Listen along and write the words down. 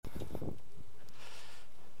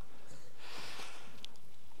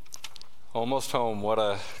Almost Home, what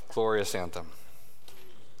a glorious anthem.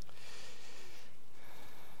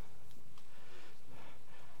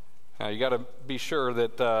 Now you got to be sure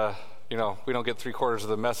that we don't get 3/4 of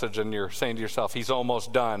the message and you're saying to yourself, he's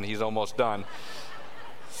almost done, he's almost done.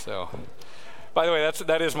 So, by the way,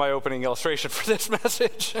 that is my opening illustration for this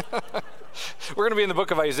message. We're going to be in the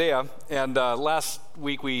book of Isaiah, and last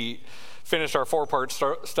week we finished our 4-part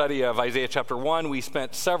study of Isaiah chapter 1. We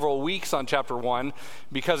spent several weeks on chapter 1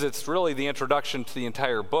 because it's really the introduction to the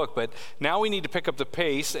entire book. But now we need to pick up the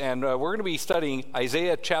pace, and we're going to be studying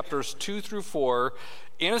Isaiah chapters 2 through 4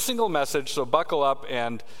 in a single message, so buckle up,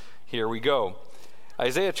 and here we go.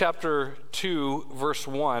 Isaiah chapter 2, verse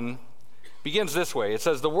 1 begins this way. It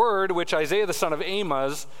says, "The word which Isaiah the son of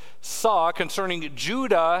Amoz saw concerning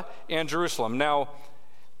Judah and Jerusalem." Now,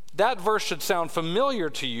 that verse should sound familiar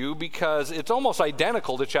to you because it's almost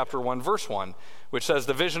identical to chapter 1, verse 1, which says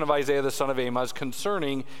the vision of Isaiah the son of Amoz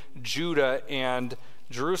concerning Judah and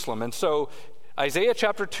Jerusalem. And so Isaiah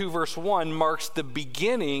chapter 2, verse 1 marks the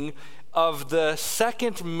beginning of the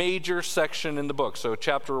second major section in the book. So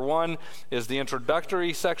chapter 1 is the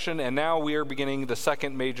introductory section, and now we are beginning the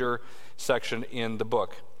second major section in the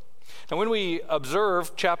book. And when we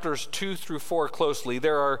observe chapters 2 through 4 closely,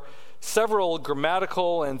 there are several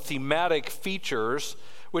grammatical and thematic features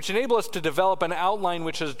which enable us to develop an outline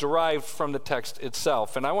which is derived from the text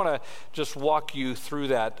itself. And I want to just walk you through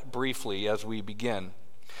that briefly as we begin.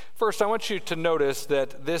 First, I want you to notice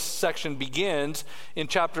that this section begins in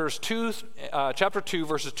chapter 2,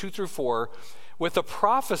 verses 2 through 4, with a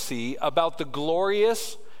prophecy about the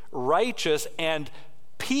glorious, righteous, and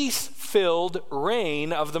peace-filled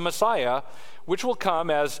reign of the Messiah, which will come,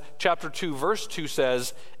 as chapter 2, verse 2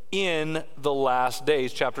 says, in the last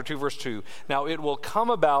days. Chapter 2, verse 2. Now, it will come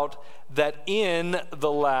about that in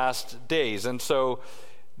the last days. And so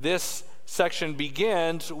this section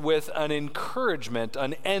begins with an encouragement,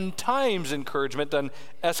 an end times encouragement, an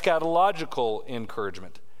eschatological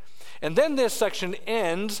encouragement. And then this section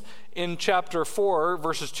ends in chapter 4,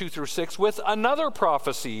 verses 2 through 6, with another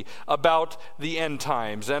prophecy about the end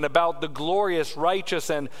times and about the glorious, righteous,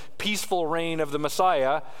 and peaceful reign of the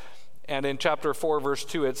Messiah. And in chapter 4, verse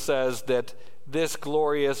 2, it says that this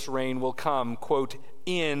glorious reign will come, quote,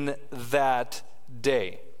 in that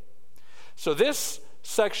day. So this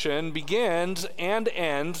section begins and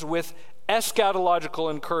ends with eschatological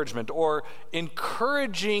encouragement, or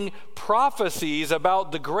encouraging prophecies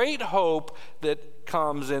about the great hope that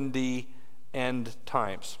comes in the end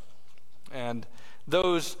times. And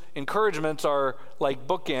those encouragements are like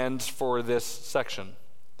bookends for this section.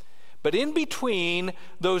 But in between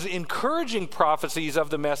those encouraging prophecies of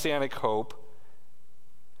the messianic hope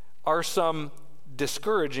are some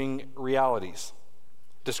discouraging realities.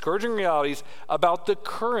 Discouraging realities about the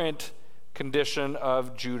current condition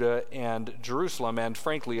of Judah and Jerusalem, and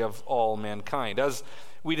frankly of all mankind. As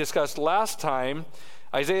we discussed last time,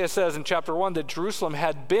 Isaiah says in chapter 1 that Jerusalem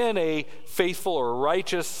had been a faithful or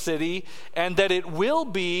righteous city, and that it will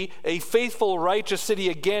be a faithful, righteous city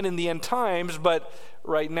again in the end times, but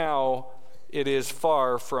right now it is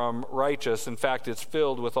far from righteous. In fact, it's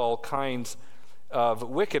filled with all kinds of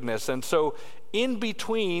wickedness. And so in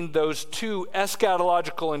between those two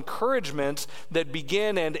eschatological encouragements that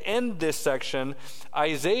begin and end this section,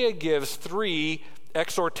 Isaiah gives 3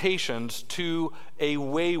 exhortations to a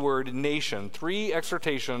wayward nation. 3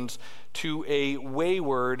 exhortations to a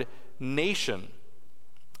wayward nation.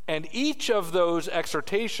 And each of those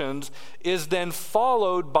exhortations is then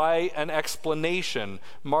followed by an explanation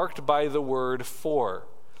marked by the word "for."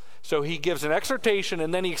 So he gives an exhortation,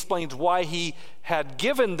 and then he explains why he had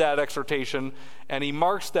given that exhortation, and he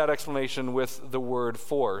marks that explanation with the word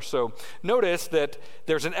 "for." So notice that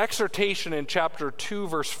there's an exhortation in chapter 2,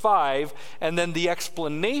 verse 5, and then the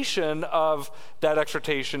explanation of that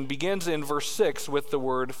exhortation begins in verse 6 with the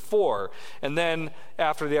word "for." And then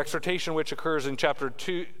after the exhortation, which occurs in chapter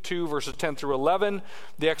 2 verses 10 through 11,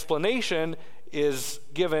 the explanation is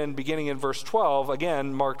given beginning in verse 12,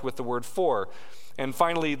 again marked with the word "for." And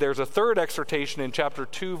finally, there's a third exhortation in chapter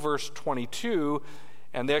 2, verse 22,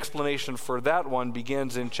 and the explanation for that one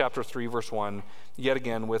begins in chapter 3, verse 1, yet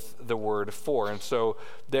again with the word "for." And so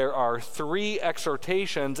there are 3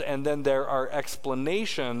 exhortations, and then there are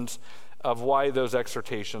explanations of why those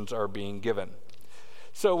exhortations are being given.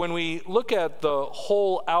 So when we look at the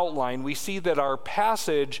whole outline, we see that our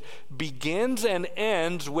passage begins and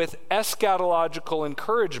ends with eschatological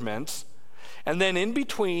encouragements. And then in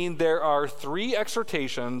between, there are 3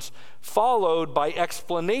 exhortations followed by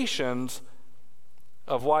explanations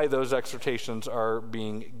of why those exhortations are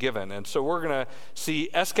being given. And so we're going to see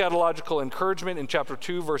eschatological encouragement in chapter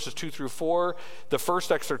 2, verses 2 through 4, the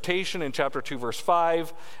first exhortation in chapter 2, verse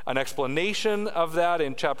 5, an explanation of that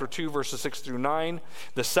in chapter 2, verses 6 through 9,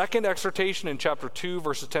 the second exhortation in chapter 2,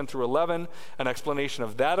 verses 10 through 11, an explanation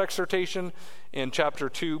of that exhortation in chapter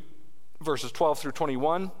 2, verses 12 through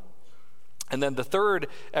 21, and then the third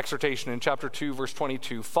exhortation in chapter 2, verse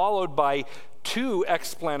 22, followed by two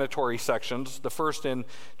explanatory sections, the first in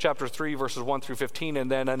chapter 3, verses 1 through 15,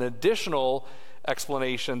 and then an additional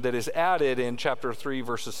explanation that is added in chapter 3,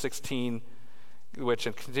 verses 16, which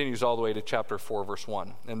continues all the way to chapter 4, verse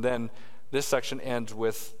 1. And then this section ends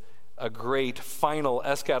with a great final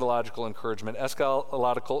eschatological encouragement,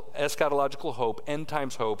 eschatological hope, end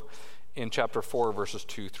times hope in chapter 4, verses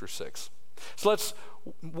 2 through 6. So let's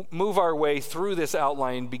move our way through this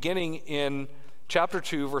outline, beginning in chapter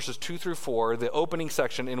 2, verses 2 through 4, the opening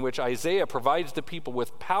section in which Isaiah provides the people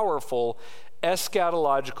with powerful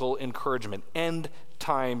eschatological encouragement, end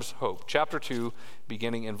times hope. Chapter 2,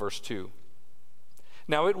 beginning in verse 2.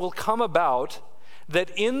 Now it will come about that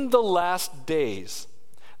in the last days,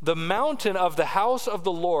 the mountain of the house of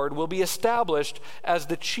the Lord will be established as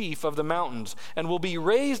the chief of the mountains, and will be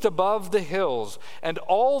raised above the hills, and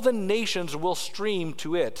all the nations will stream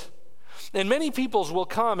to it. And many peoples will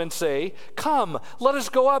come and say, "Come, let us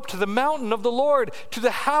go up to the mountain of the Lord, to the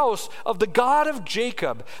house of the God of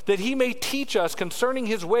Jacob, that he may teach us concerning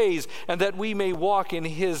his ways, and that we may walk in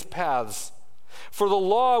his paths. For the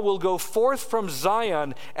law will go forth from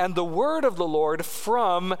Zion, and the word of the Lord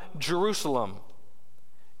from Jerusalem.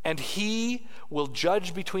 And he will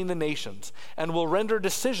judge between the nations, and will render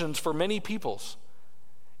decisions for many peoples.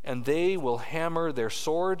 And they will hammer their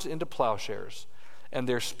swords into plowshares, and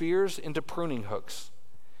their spears into pruning hooks.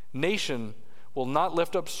 Nation will not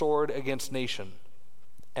lift up sword against nation,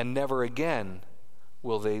 and never again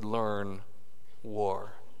will they learn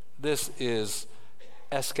war." This is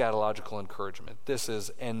eschatological encouragement. This is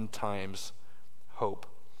end times hope.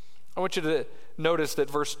 I want you to notice that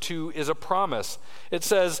verse 2 is a promise. It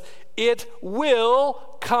says, it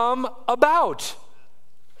will come about.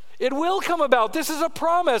 It will come about. This is a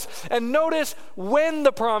promise. And notice when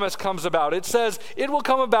the promise comes about. It says it will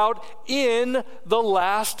come about in the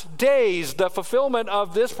last days. The fulfillment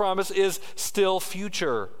of this promise is still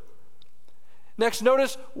future. Next,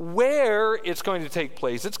 notice where it's going to take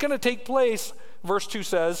place. It's going to take place, verse 2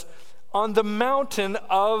 says, on the mountain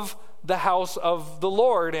of the house of the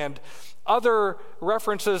Lord. And other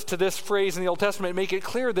references to this phrase in the Old Testament make it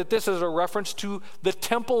clear that this is a reference to the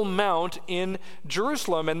Temple Mount in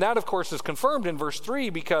Jerusalem. And that, of course, is confirmed in verse 3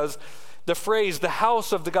 because the phrase, the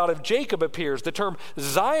house of the God of Jacob, appears. The term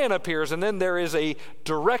Zion appears. And then there is a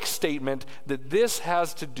direct statement that this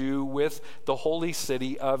has to do with the holy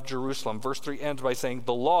city of Jerusalem. Verse 3 ends by saying,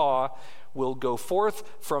 the law will go forth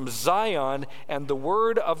from Zion, and the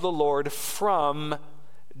word of the Lord from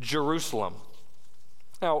Jerusalem.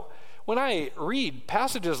 Now, when I read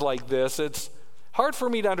passages like this, it's hard for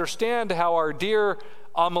me to understand how our dear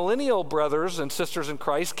amillennial brothers and sisters in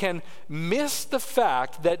Christ can miss the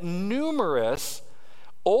fact that numerous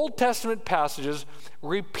Old Testament passages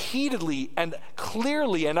repeatedly and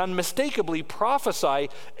clearly and unmistakably prophesy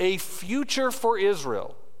a future for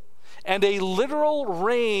Israel and a literal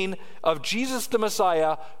reign of Jesus the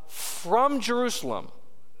Messiah from Jerusalem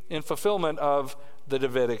in fulfillment of the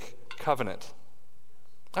Davidic covenant.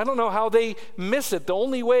 I don't know how they miss it. The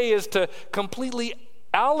only way is to completely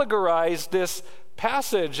allegorize this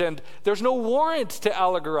passage, and there's no warrant to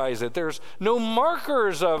allegorize it. There's no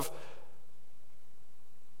markers of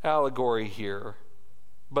allegory here,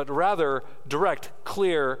 but rather direct,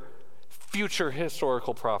 clear, future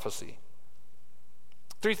historical prophecy.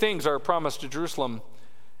 Three things are promised to Jerusalem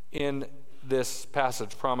in this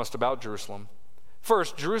passage, promised about Jerusalem.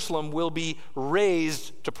 First, Jerusalem will be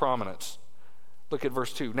raised to prominence. Look at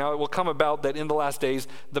verse 2. Now it will come about that in the last days,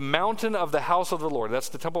 the mountain of the house of the Lord, that's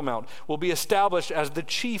the Temple Mount, will be established as the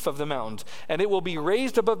chief of the mountains, and it will be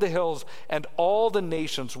raised above the hills, and all the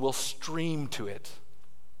nations will stream to it.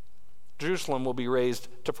 Jerusalem will be raised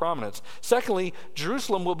to prominence. Secondly,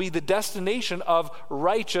 Jerusalem will be the destination of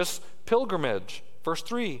righteous pilgrimage. Verse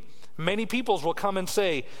 3, many peoples will come and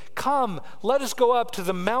say, "Come, let us go up to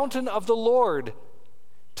the mountain of the Lord,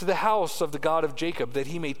 to the house of the God of Jacob, that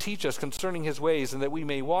he may teach us concerning his ways, and that we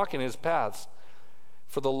may walk in his paths.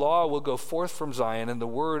 For the law will go forth from Zion, and the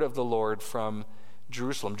word of the Lord from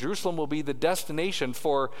Jerusalem." Jerusalem will be the destination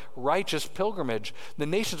for righteous pilgrimage. The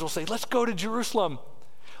nations will say, let's go to Jerusalem.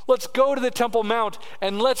 Let's go to the Temple Mount,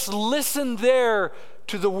 and let's listen there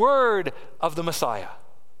to the word of the Messiah.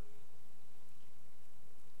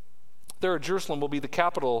 There, Jerusalem will be the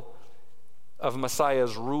capital of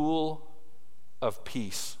Messiah's rule of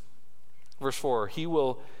peace. Verse 4, he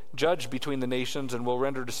will judge between the nations and will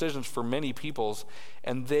render decisions for many peoples,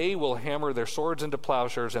 and they will hammer their swords into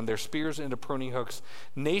plowshares and their spears into pruning hooks.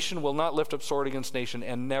 Nation will not lift up sword against nation,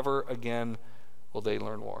 and never again will they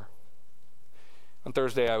learn war. On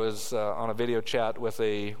Thursday, I was on a video chat with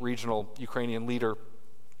a regional Ukrainian leader.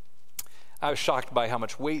 I was shocked by how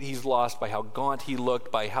much weight he's lost, by how gaunt he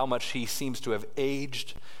looked, by how much he seems to have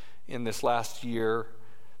aged in this last year.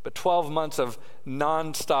 But 12 months of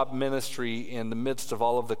nonstop ministry in the midst of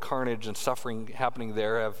all of the carnage and suffering happening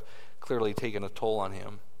there have clearly taken a toll on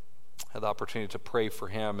him. I had the opportunity to pray for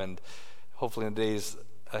him, and hopefully in the days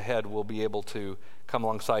ahead we'll be able to come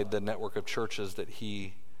alongside the network of churches that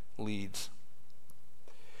he leads.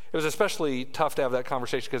 It was especially tough to have that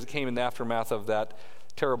conversation because it came in the aftermath of that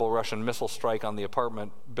terrible Russian missile strike on the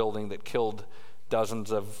apartment building that killed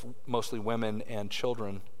dozens of mostly women and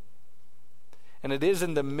children. And it is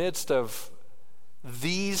in the midst of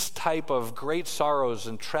these type of great sorrows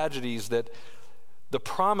and tragedies that the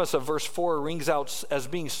promise of verse 4 rings out as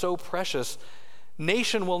being so precious.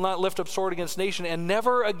 Nation will not lift up sword against nation, and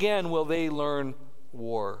never again will they learn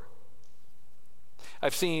war.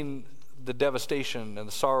 I've seen the devastation and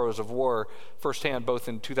the sorrows of war firsthand, both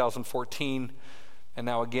in 2014 and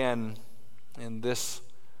now again in this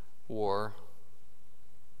war.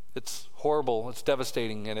 It's horrible, it's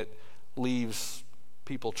devastating, and it leaves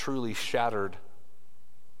people truly shattered.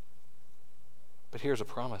 But here's a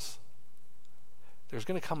promise. There's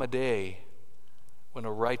going to come a day when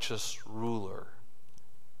a righteous ruler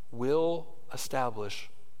will establish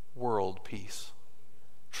world peace,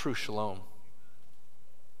 true shalom.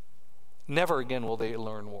 Never again will they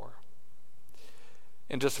learn war.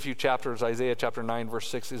 In just a few chapters, Isaiah chapter 9, verse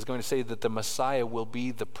 6 is going to say that the Messiah will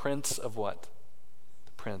be the Prince of what?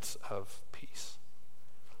 The Prince of Peace.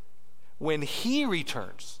 When he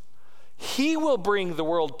returns, he will bring the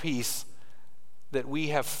world peace that we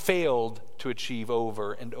have failed to achieve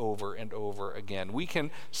over and over and over again. We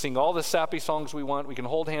can sing all the sappy songs we want. We can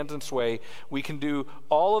hold hands and sway. We can do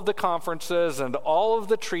all of the conferences and all of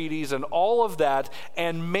the treaties and all of that,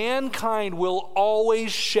 and mankind will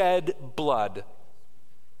always shed blood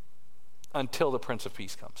until the Prince of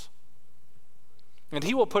Peace comes. And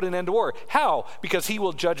he will put an end to war. How? Because he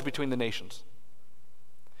will judge between the nations.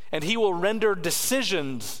 And he will render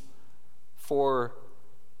decisions for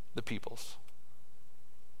the peoples.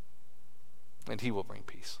 And he will bring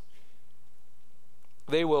peace.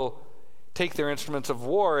 They will take their instruments of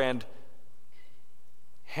war and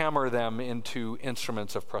hammer them into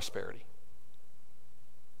instruments of prosperity.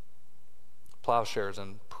 Plowshares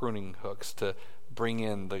and pruning hooks to bring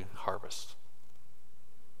in the harvest.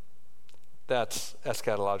 That's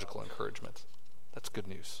eschatological encouragement. That's good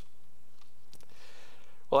news.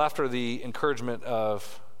 Well, after the encouragement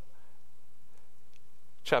of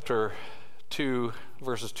chapter 2,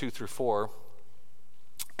 verses 2 through 4,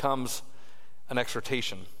 comes an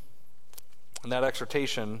exhortation. And that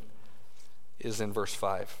exhortation is in verse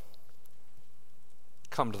 5.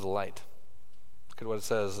 Come to the light. Look at what it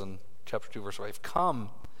says in chapter 2, verse 5. Come,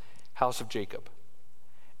 house of Jacob,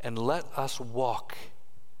 and let us walk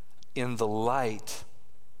in the light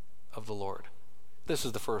of the Lord. This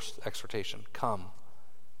is the first exhortation. Come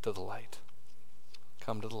to the light.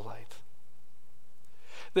 Come to the light.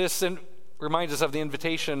 This reminds us of the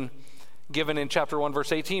invitation given in chapter 1,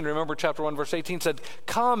 verse 18. Remember, chapter 1, verse 18 said,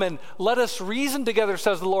 come and let us reason together,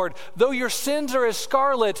 says the Lord. Though your sins are as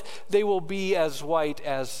scarlet, they will be as white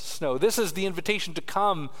as snow. This is the invitation to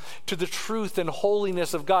come to the truth and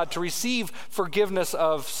holiness of God, to receive forgiveness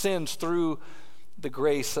of sins through the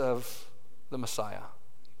grace of the Messiah.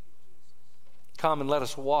 Come and let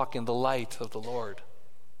us walk in the light of the Lord.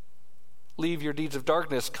 Leave your deeds of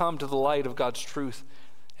darkness. Come to the light of God's truth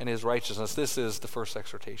and his righteousness. This is the first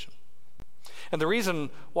exhortation. And the reason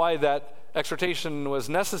why that exhortation was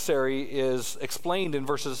necessary is explained in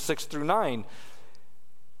verses 6 through 9.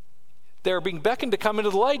 They're being beckoned to come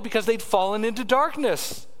into the light because they'd fallen into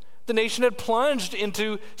darkness. The nation had plunged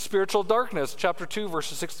into spiritual darkness. Chapter 2,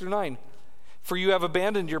 verses 6 through 9. For you have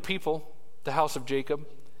abandoned your people, the house of Jacob,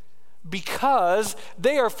 because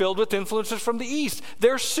they are filled with influences from the east.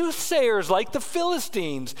 They're soothsayers like the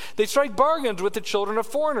Philistines. They strike bargains with the children of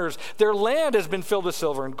foreigners. Their land has been filled with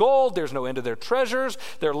silver and gold. There's no end to their treasures.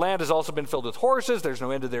 Their land has also been filled with horses. There's no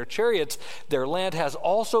end to their chariots. Their land has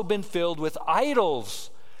also been filled with idols.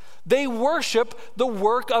 They worship the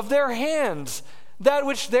work of their hands, that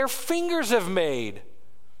which their fingers have made.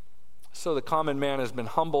 So the common man has been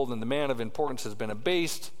humbled and the man of importance has been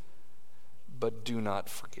abased, but do not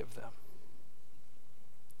forgive them.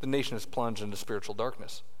 the nation is plunged into spiritual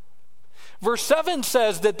darkness. Verse 7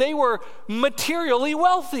 says that they were materially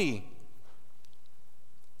wealthy.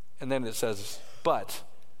 And then it says, but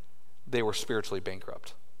they were spiritually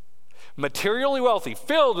bankrupt. Materially wealthy,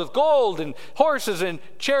 filled with gold and horses and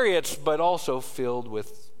chariots, but also filled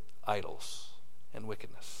with idols and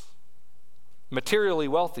wickedness. Materially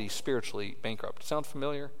wealthy, spiritually bankrupt. Sound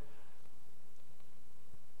familiar?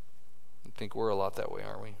 I think we're a lot that way,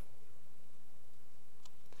 aren't we?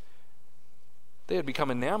 They had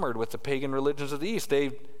become enamored with the pagan religions of the East.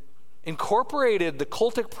 They incorporated the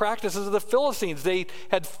cultic practices of the Philistines. They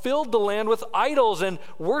had filled the land with idols and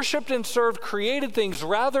worshipped and served created things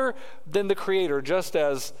rather than the Creator, just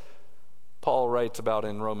as Paul writes about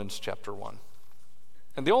in Romans chapter 1.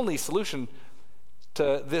 And the only solution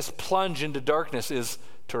to this plunge into darkness is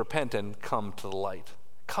to repent and come to the light.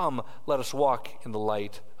 Come, let us walk in the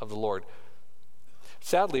light of the Lord.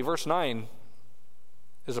 Sadly, verse 9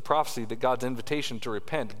 is a prophecy that God's invitation to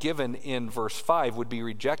repent, given in verse 5, would be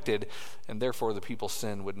rejected, and therefore the people's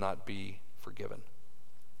sin would not be forgiven.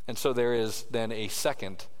 And so there is then a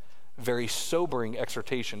second, very sobering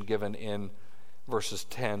exhortation given in verses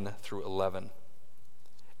 10 through 11.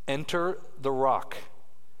 Enter the rock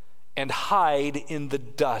and hide in the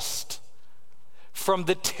dust from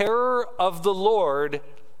the terror of the Lord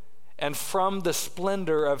and from the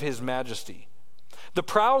splendor of his majesty. The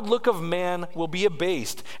proud look of man will be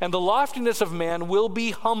abased, and the loftiness of man will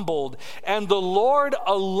be humbled, and the Lord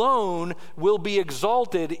alone will be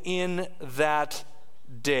exalted in that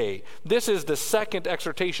day. This is the second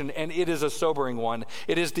exhortation, and it is a sobering one.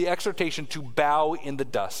 It is the exhortation to bow in the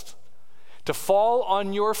dust, to fall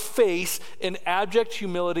on your face in abject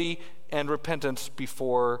humility and repentance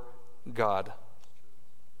before God.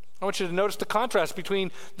 I want you to notice the contrast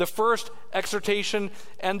between the first exhortation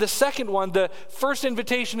and the second one. The first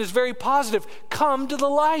invitation is very positive. Come to the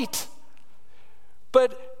light.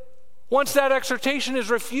 But once that exhortation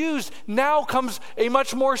is refused, now comes a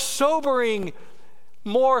much more sobering,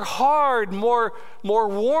 more hard, more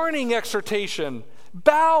warning exhortation.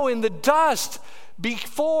 Bow in the dust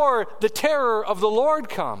before the terror of the Lord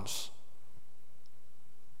comes.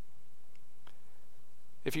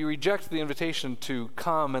 If you reject the invitation to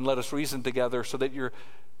come and let us reason together so that your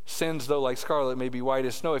sins, though like scarlet, may be white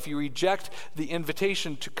as snow, if you reject the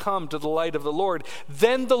invitation to come to the light of the Lord,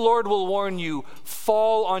 then the Lord will warn you,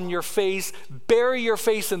 fall on your face, bury your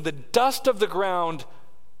face in the dust of the ground,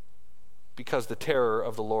 because the terror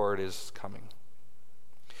of the Lord is coming.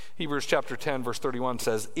 Hebrews chapter 10, verse 31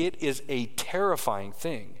 says, it is a terrifying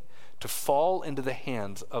thing to fall into the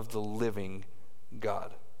hands of the living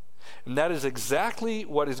God. And that is exactly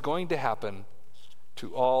what is going to happen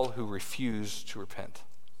to all who refuse to repent.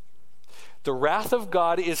 The wrath of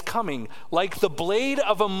God is coming like the blade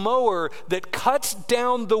of a mower that cuts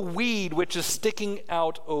down the weed which is sticking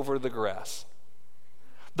out over the grass.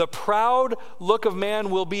 The proud look of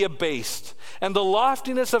man will be abased, and the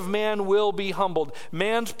loftiness of man will be humbled.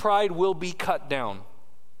 Man's pride will be cut down.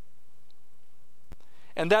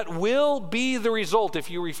 And that will be the result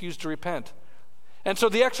if you refuse to repent. And so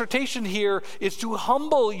the exhortation here is to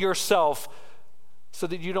humble yourself so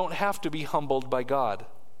that you don't have to be humbled by God.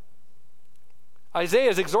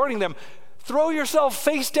 Isaiah is exhorting them, throw yourself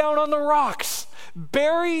face down on the rocks.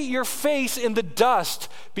 Bury your face in the dust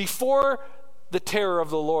before the terror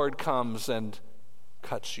of the Lord comes and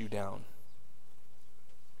cuts you down.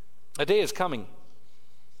 A day is coming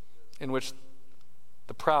in which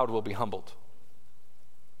the proud will be humbled,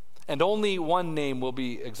 and only one name will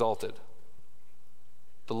be exalted.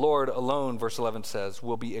 The Lord alone, verse 11 says,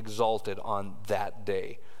 will be exalted on that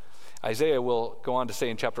day. Isaiah will go on to say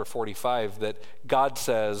in chapter 45 that God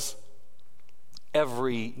says,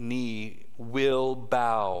 every knee will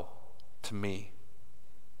bow to me.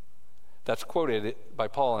 That's quoted by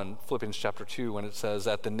Paul in Philippians chapter 2 when it says,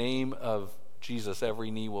 at the name of Jesus,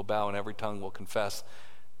 every knee will bow and every tongue will confess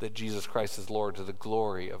that Jesus Christ is Lord, to the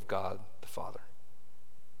glory of God the Father.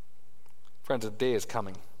 Friends, a day is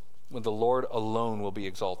coming when the Lord alone will be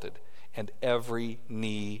exalted and every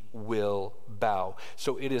knee will bow.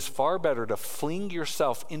 So it is far better to fling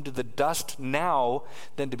yourself into the dust now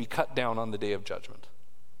than to be cut down on the day of judgment.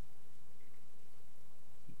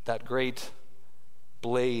 That great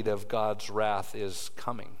blade of God's wrath is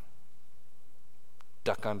coming.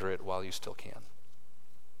 Duck under it while you still can.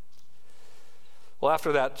 Well,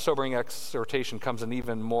 after that sobering exhortation comes an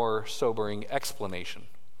even more sobering explanation.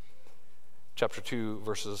 Chapter 2,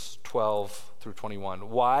 verses 12 through 21.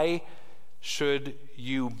 Why should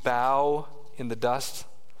you bow in the dust?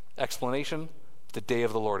 Explanation, the day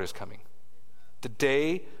of the Lord is coming. The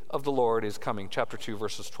day of the Lord is coming. Chapter 2,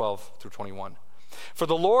 verses 12 through 21. For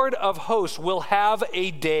the Lord of hosts will have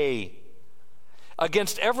a day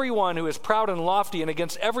against everyone who is proud and lofty, and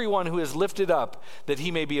against everyone who is lifted up, that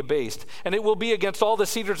he may be abased. And it will be against all the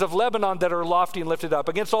cedars of Lebanon that are lofty and lifted up,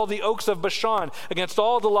 against all the oaks of Bashan, against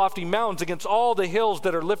all the lofty mountains, against all the hills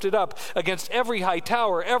that are lifted up, against every high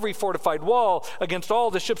tower, every fortified wall, against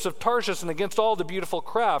all the ships of Tarshish, and against all the beautiful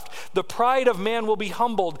craft. The pride of man will be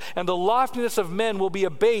humbled, and the loftiness of men will be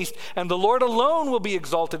abased, and the Lord alone will be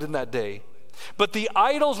exalted in that day. But the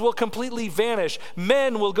idols will completely vanish.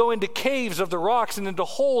 Men will go into caves of the rocks and into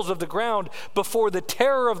holes of the ground before the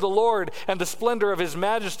terror of the Lord and the splendor of his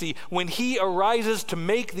majesty, when he arises to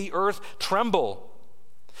make the earth tremble.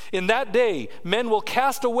 In that day, men will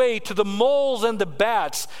cast away to the moles and the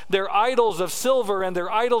bats their idols of silver and their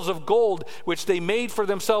idols of gold, which they made for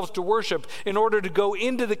themselves to worship, in order to go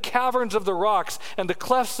into the caverns of the rocks and the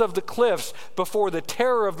clefts of the cliffs before the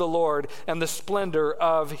terror of the Lord and the splendor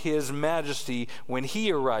of his majesty, when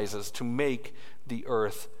he arises to make the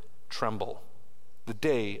earth tremble. The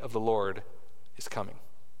day of the Lord is coming.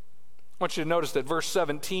 I want you to notice that verse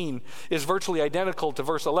 17 is virtually identical to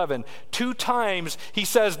verse 11. 2 times he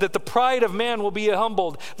says that the pride of man will be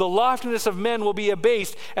humbled, the loftiness of men will be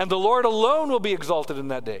abased, and the Lord alone will be exalted in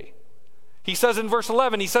that day. He says in verse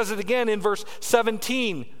 11, he says it again in verse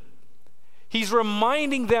 17. He's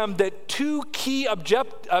reminding them that 2 key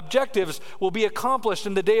objectives will be accomplished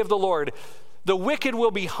in the day of the Lord. The wicked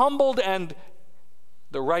will be humbled, and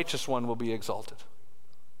the righteous one will be exalted.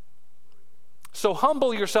 So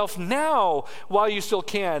humble yourself now while you still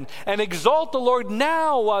can, and exalt the Lord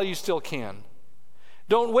now while you still can.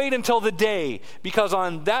 Don't wait until the day, because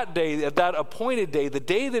on that day, at that appointed day, the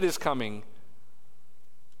day that is coming,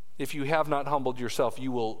 if you have not humbled yourself, you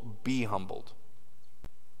will be humbled.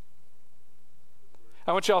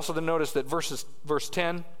 I want you also to notice that verse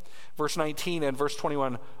 10, verse 19, and verse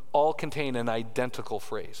 21 all contain an identical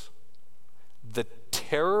phrase. The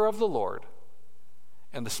terror of the Lord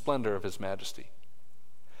and the splendor of his majesty.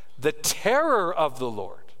 The terror of the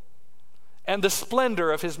Lord and the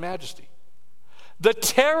splendor of his majesty. The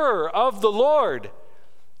terror of the Lord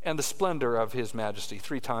and the splendor of his majesty.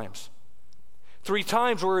 3 times. 3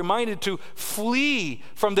 times we're reminded to flee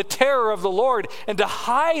from the terror of the Lord and to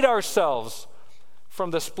hide ourselves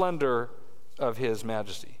from the splendor of his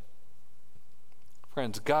majesty.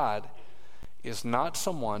 Friends, God is not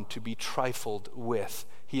someone to be trifled with.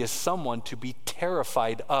 He is someone to be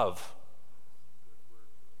terrified of.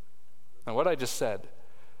 Now, what I just said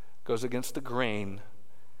goes against the grain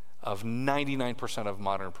of 99% of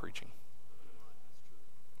modern preaching.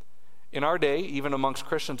 In our day, even amongst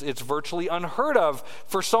Christians, it's virtually unheard of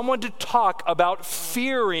for someone to talk about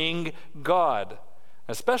fearing God,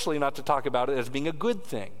 especially not to talk about it as being a good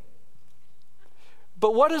thing.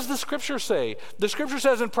 But what does the scripture say? The scripture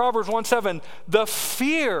says in Proverbs 1:7, the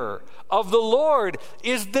fear of the Lord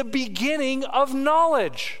is the beginning of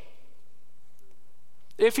knowledge.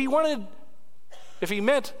 If he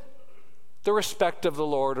meant the respect of the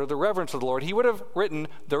Lord or the reverence of the Lord, he would have written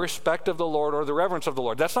the respect of the Lord or the reverence of the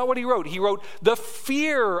Lord. That's not what he wrote. He wrote the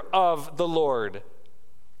fear of the Lord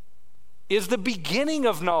is the beginning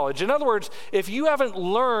of knowledge. In other words, if you haven't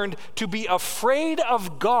learned to be afraid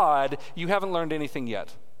of God, you haven't learned anything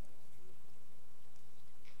yet.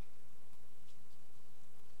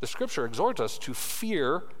 The scripture exhorts us to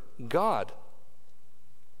fear God.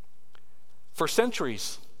 For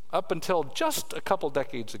centuries, up until just a couple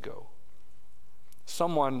decades ago,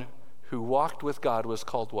 someone who walked with God was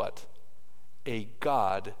called what? A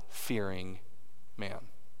God-fearing man.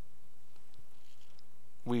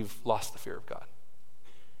 We've lost the fear of God.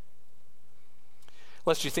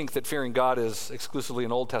 Lest you think that fearing God is exclusively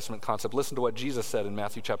an Old Testament concept, listen to what Jesus said in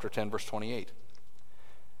Matthew chapter 10, verse 28.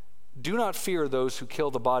 Do not fear those who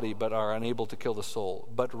kill the body but are unable to kill the soul,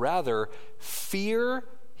 but rather fear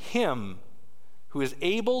him who is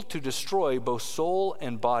able to destroy both soul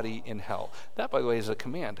and body in hell. That, by the way, is a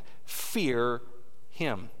command. Fear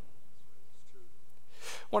him.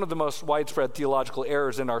 One of the most widespread theological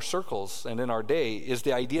errors in our circles and in our day is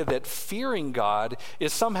the idea that fearing God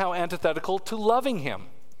is somehow antithetical to loving him.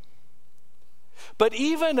 But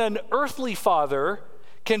even an earthly father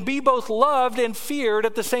can be both loved and feared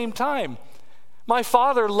at the same time. My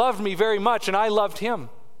father loved me very much, and I loved him.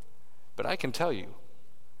 But I can tell you,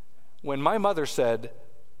 when my mother said,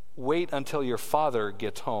 "Wait until your father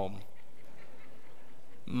gets home,"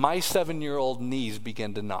 my 7-year-old knees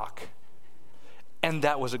began to knock. And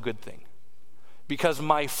that was a good thing, because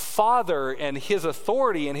my father and his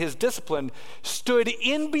authority and his discipline stood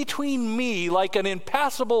in between me like an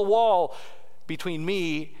impassable wall between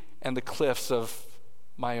me and the cliffs of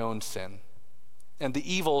my own sin and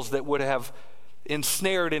the evils that would have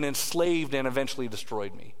ensnared and enslaved and eventually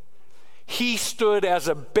destroyed me. He stood as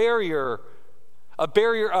a barrier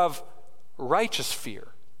of righteous fear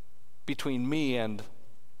between me and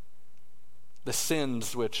the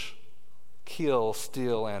sins which kill,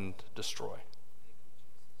 steal, and destroy.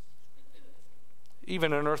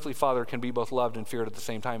 Even an earthly father can be both loved and feared at the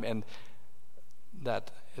same time, and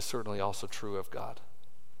that is certainly also true of God.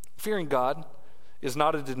 Fearing God is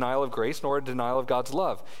not a denial of grace nor a denial of God's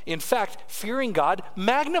love. In fact, fearing God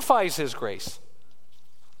magnifies his grace.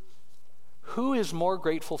 Who is more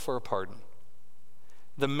grateful for a pardon?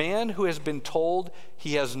 The man who has been told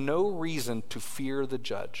he has no reason to fear the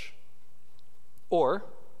judge, or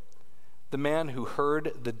the man who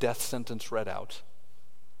heard the death sentence read out,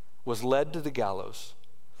 was led to the gallows,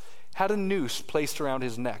 had a noose placed around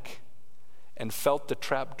his neck, and felt the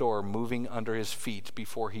trap door moving under his feet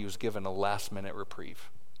before he was given a last-minute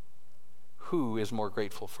reprieve? Who is more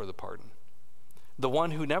grateful for the pardon? The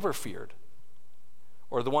one who never feared,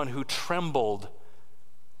 or the one who trembled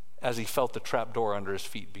as he felt the trap door under his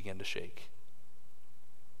feet begin to shake?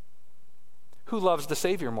 Who loves the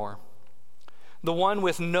Savior more? The one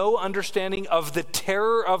with no understanding of the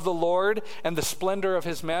terror of the Lord and the splendor of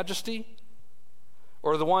his majesty?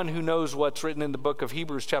 Or the one who knows what's written in the book of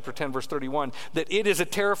Hebrews chapter 10 verse 31, that it is a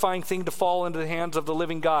terrifying thing to fall into the hands of the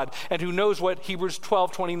living God, and who knows what Hebrews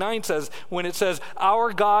 12:29 says when it says,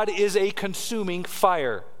 our God is a consuming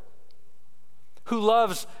fire? Who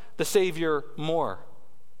loves the Savior more?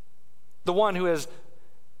 The one who has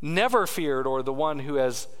never feared, or the one who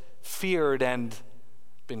has feared and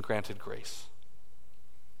been granted grace?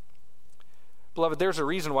 Beloved, there's a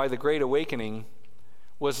reason why the Great Awakening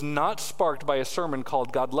was not sparked by a sermon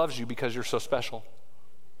called God Loves You Because You're So Special.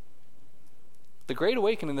 The Great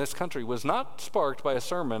Awakening in this country was not sparked by a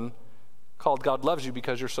sermon called God Loves You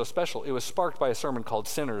Because You're So Special. It was sparked by a sermon called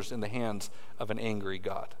Sinners in the Hands of an Angry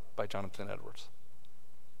God by Jonathan Edwards.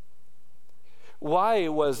 Why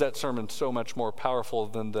was that sermon so much more powerful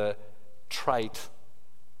than the trite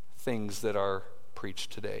things that are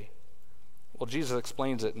preached today? Well, Jesus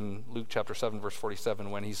explains it in Luke chapter 7, verse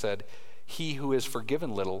 47, when he said, he who is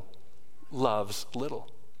forgiven little loves little.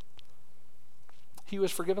 He who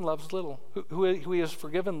is forgiven loves little. Who is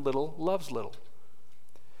forgiven little loves little.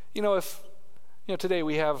 Today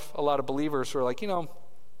we have a lot of believers who are like,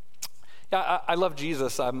 I love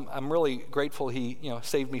Jesus. I'm really grateful he,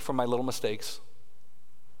 saved me from my little mistakes.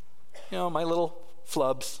 My little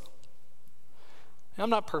flubs. I'm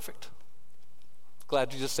not perfect.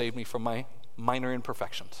 Glad Jesus saved me from my minor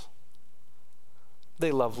imperfections.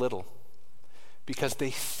 They love little because they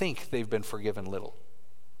think they've been forgiven little.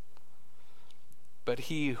 But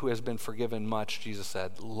he who has been forgiven much, Jesus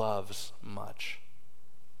said, loves much.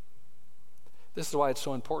 This is why it's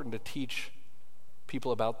so important to teach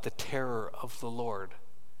people about the terror of the Lord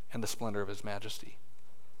and the splendor of his majesty.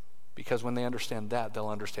 Because when they understand that, they'll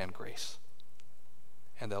understand grace.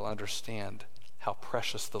 And they'll understand how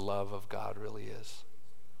precious the love of God really is.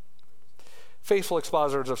 Faithful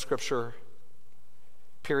expositors of Scripture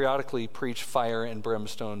periodically preach fire and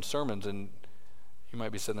brimstone sermons, and you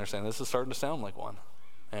might be sitting there saying, this is starting to sound like one.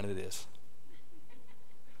 And it is.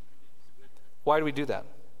 Why do we do that?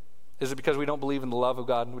 Is it because we don't believe in the love of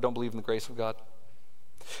God and we don't believe in the grace of God?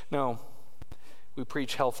 No. We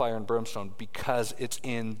preach hellfire and brimstone because it's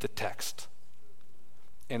in the text.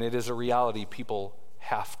 And it is a reality people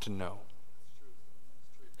have to know.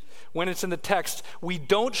 When it's in the text, we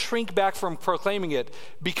don't shrink back from proclaiming it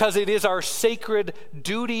because it is our sacred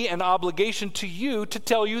duty and obligation to you to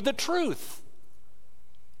tell you the truth,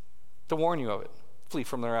 to warn you of it. Flee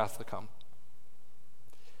from the wrath to come.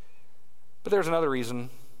 But there's another reason.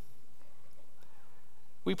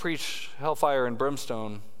 We preach hellfire and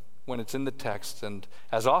brimstone when it's in the text, and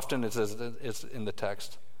as often as it's in the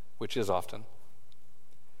text, which is often,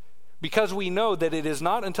 because we know that it is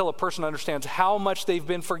not until a person understands how much they've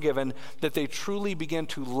been forgiven that they truly begin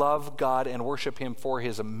to love God and worship him for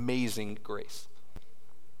his amazing grace.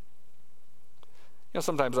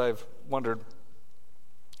 Sometimes I've wondered,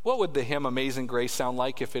 what would the hymn Amazing Grace sound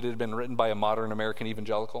like if it had been written by a modern American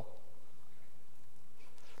evangelical?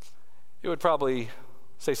 It would probably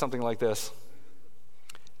say something like this.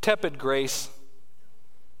 Tepid grace,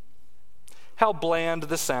 how bland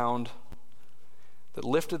the sound that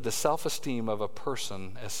lifted the self-esteem of a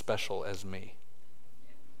person as special as me.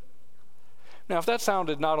 Now, if that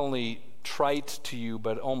sounded not only trite to you,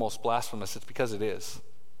 but almost blasphemous, it's because it is.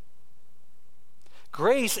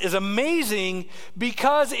 Grace is amazing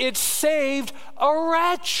because it saved a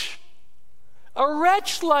wretch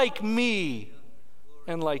like me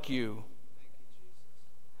and like you.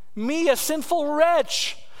 Me, a sinful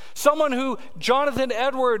wretch, Someone who Jonathan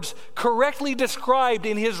Edwards correctly described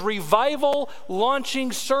in his revival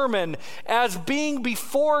launching sermon as being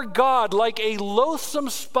before God like a loathsome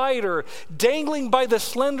spider dangling by the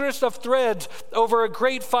slenderest of threads over a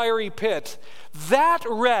great fiery pit. That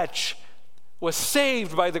wretch was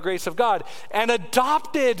saved by the grace of God and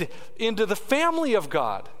adopted into the family of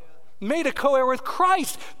God, made a co-heir with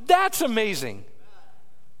Christ. That's amazing.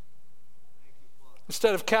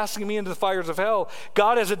 Instead of casting me into the fires of hell,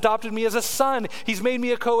 God has adopted me as a son. He's made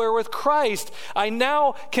me a co-heir with Christ. I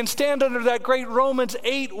now can stand under that great Romans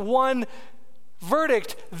 8:1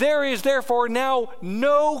 verdict. There is therefore now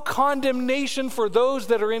no condemnation for those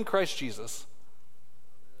that are in Christ Jesus.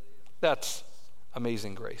 That's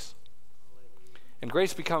amazing grace. And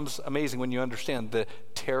grace becomes amazing when you understand the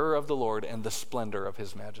terror of the Lord and the splendor of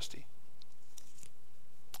his majesty.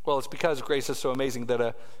 Well, it's because grace is so amazing that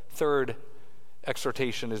a third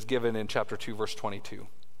exhortation is given in chapter 2, verse 22.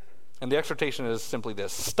 And the exhortation is simply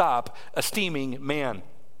this: stop esteeming man.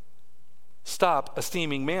 Stop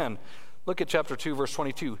esteeming man. Look at chapter 2, verse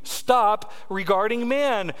 22. Stop regarding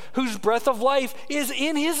man, whose breath of life is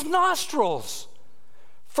in his nostrils.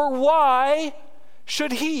 For why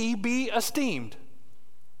should he be esteemed?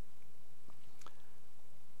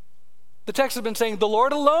 The text has been saying the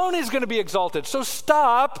Lord alone is going to be exalted. So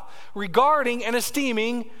stop regarding and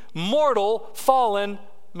esteeming mortal, fallen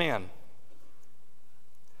man.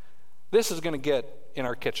 This is going to get in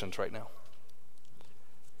our kitchens right now.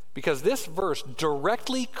 Because this verse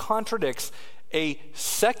directly contradicts a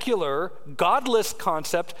secular, godless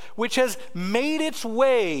concept which has made its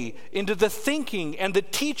way into the thinking and the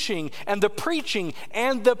teaching and the preaching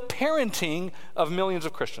and the parenting of millions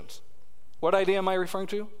of Christians. What idea am I referring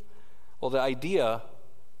to? Well, the idea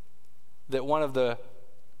that one of the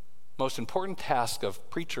most important tasks of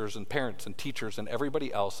preachers and parents and teachers and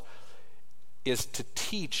everybody else is to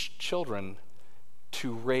teach children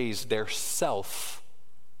to raise their self-esteem.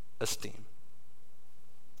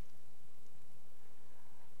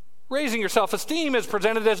 Raising your self-esteem is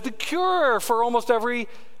presented as the cure for almost every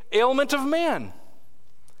ailment of man.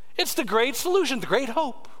 It's the great solution, the great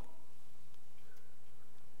hope.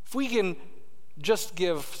 If we can just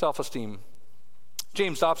give self-esteem.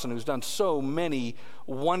 James Dobson, who's done so many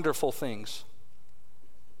wonderful things,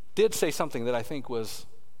 did say something that I think was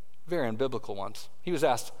very unbiblical once. He was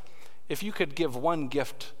asked, if you could give one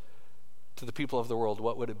gift to the people of the world,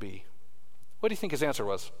 what would it be? What do you think his answer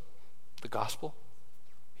was? The gospel?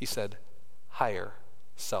 He said, higher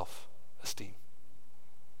self-esteem.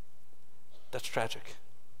 That's tragic.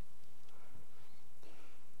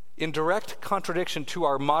 In direct contradiction to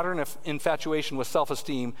our modern infatuation with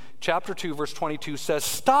self-esteem, chapter 2, verse 22 says,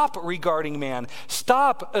 stop regarding man.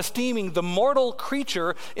 Stop esteeming the mortal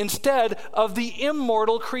creature instead of the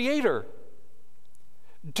immortal creator.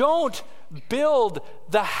 Don't build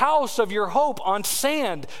the house of your hope on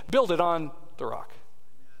sand. Build it on the rock.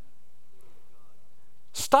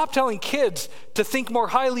 Stop telling kids to think more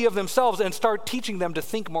highly of themselves and start teaching them to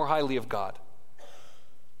think more highly of God.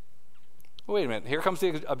 Wait a minute, here comes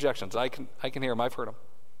the objections. I can hear them, I've heard them.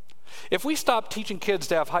 If we stop teaching kids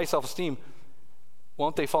to have high self-esteem,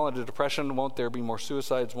 won't they fall into depression? Won't there be more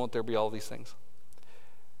suicides? Won't there be all these things?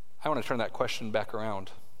 I want to turn that question back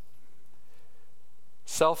around.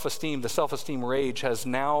 Self-esteem, the self-esteem rage has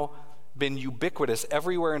now been ubiquitous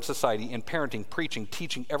everywhere in society, in parenting, preaching,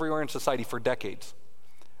 teaching, everywhere in society for decades.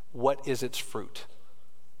 What is its fruit?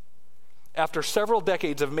 After several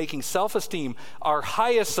decades of making self-esteem our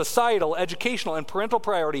highest societal, educational, and parental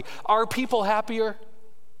priority, are people happier?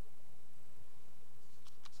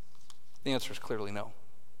 The answer is clearly no.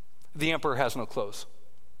 The emperor has no clothes.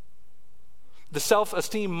 The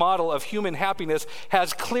self-esteem model of human happiness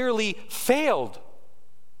has clearly failed.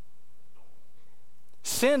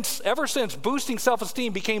 Ever since boosting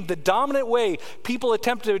self-esteem became the dominant way people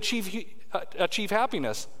attempt to achieve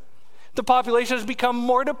happiness, the population has become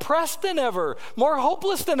more depressed than ever, more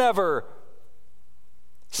hopeless than ever,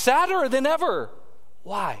 sadder than ever.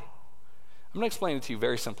 Why? I'm going to explain it to you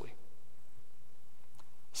very simply.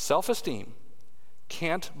 Self-esteem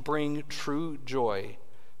can't bring true joy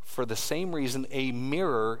for the same reason a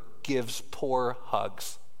mirror gives poor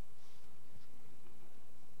hugs.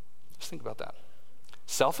 Just think about that.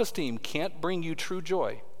 Self-esteem can't bring you true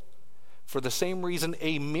joy for the same reason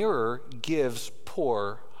a mirror gives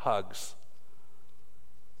poor hugs.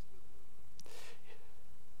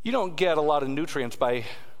 You don't get a lot of nutrients by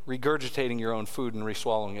regurgitating your own food and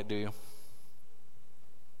re-swallowing it, do you?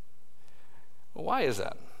 Well, why is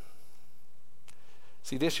that?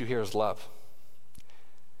 See, the issue here is love.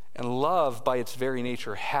 And love, by its very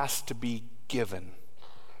nature, has to be given.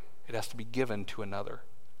 It has to be given to another.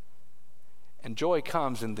 And joy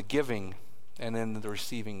comes in the giving and in the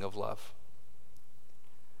receiving of love.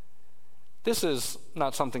 This is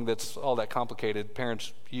not something that's all that complicated.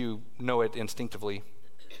 Parents, you know it instinctively.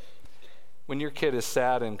 When your kid is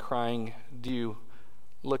sad and crying, do you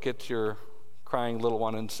look at your crying little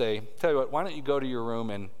one and say, tell you what, why don't you go to your room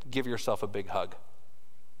and give yourself a big hug?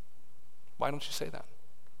 Why don't you say that?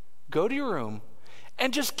 Go to your room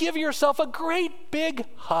and just give yourself a great big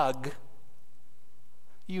hug.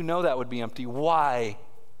 You know that would be empty. Why?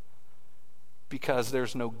 Because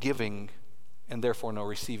there's no giving and therefore no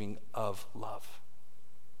receiving of love.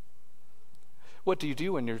 What do you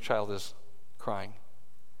do when your child is crying?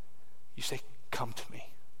 You say, come to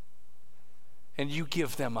me. And you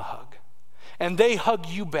give them a hug. And they hug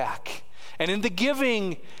you back. And in the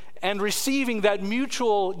giving and receiving, that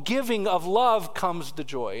mutual giving of love, comes the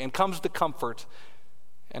joy and comes the comfort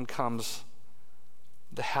and comes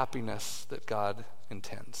the happiness that God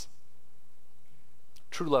intends.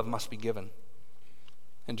 True love must be given.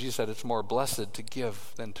 And Jesus said it's more blessed to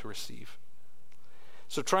give than to receive.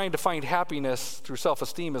 So trying to find happiness through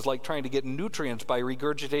self-esteem is like trying to get nutrients by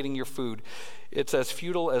regurgitating your food. It's as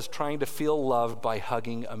futile as trying to feel loved by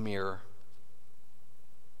hugging a mirror.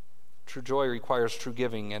 True joy requires true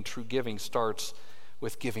giving, and true giving starts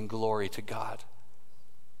with giving glory to God.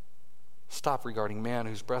 Stop regarding man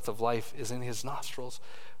whose breath of life is in his nostrils.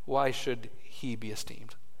 Why should he be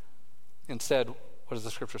esteemed? Instead, what does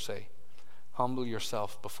the scripture say? Humble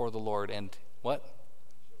yourself before the Lord, and what?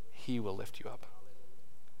 He will lift you up.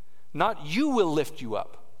 Not you will lift you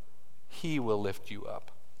up. He will lift you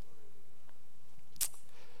up.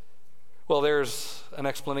 Well, there's an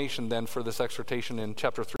explanation then for this exhortation in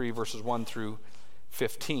chapter 3, verses 1 through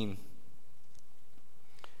 15.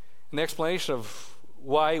 And the explanation of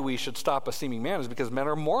why we should stop esteeming man is because men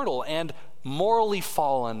are mortal and morally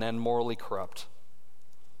fallen and morally corrupt.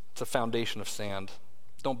 It's a foundation of sand.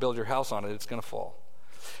 Don't build your house on it, it's going to fall.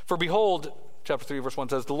 For behold, chapter 3, verse 1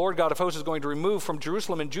 says, the Lord God of hosts is going to remove from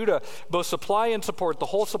Jerusalem and Judah both supply and support, the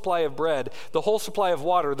whole supply of bread, the whole supply of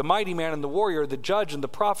water, the mighty man and the warrior, the judge and the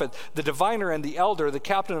prophet, the diviner and the elder, the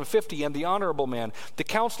captain of 50 and the honorable man, the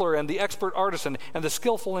counselor and the expert artisan, and the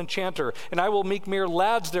skillful enchanter. And I will make mere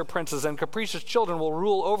lads their princes, and capricious children will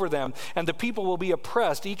rule over them. And the people will be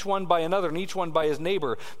oppressed, each one by another, and each one by his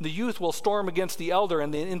neighbor. The youth will storm against the elder,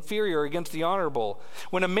 and the inferior against the honorable.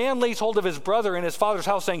 When a man lays hold of his brother in his father's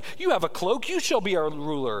house, saying, you have a cloak, you shall be our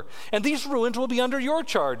ruler, and these ruins will be under your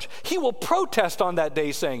charge. He will protest on that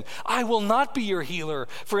day, saying, I will not be your healer,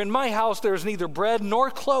 for in my house there is neither bread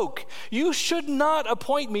nor cloak. You should not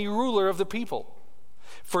appoint me ruler of the people.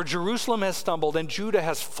 For Jerusalem has stumbled and Judah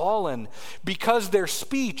has fallen, because their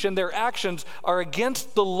speech and their actions are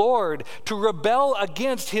against the Lord, to rebel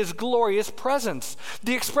against his glorious presence.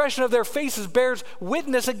 The expression of their faces bears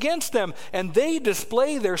witness against them, and they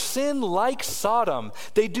display their sin like Sodom.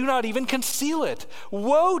 They do not even conceal it.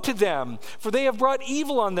 Woe to them, for they have brought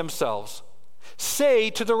evil on themselves. Say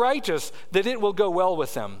to the righteous that it will go well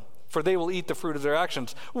with them, for they will eat the fruit of their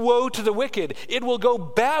actions. Woe to the wicked, it will go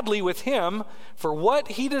badly with him, for what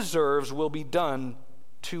he deserves will be done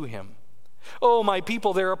to him. O my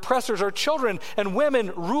people, their oppressors are children, and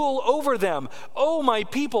women rule over them. O my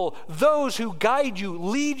people, those who guide you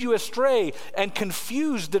lead you astray and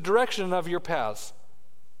confuse the direction of your paths.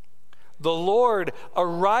 The Lord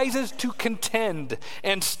arises to contend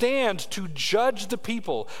and stands to judge the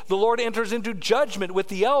people. The Lord enters into judgment with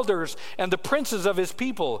the elders and the princes of his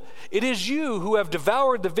people. It is you who have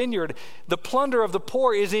devoured the vineyard. The plunder of the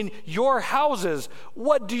poor is in your houses.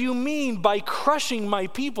 What do you mean by crushing my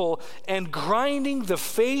people and grinding the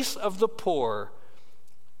face of the poor?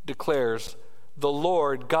 Declares the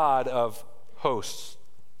Lord God of hosts.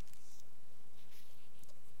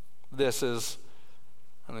 This is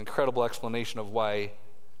an incredible explanation of why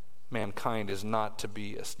mankind is not to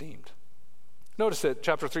be esteemed. Notice that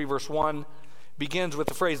chapter 3, verse 1 begins with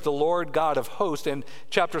the phrase, the Lord God of hosts, and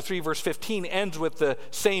chapter 3, verse 15 ends with the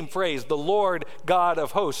same phrase, the Lord God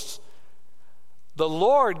of hosts. The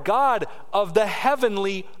Lord God of the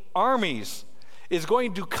heavenly armies is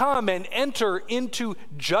going to come and enter into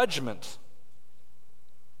judgment.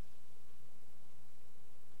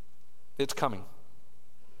 It's coming.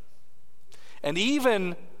 And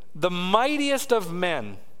even the mightiest of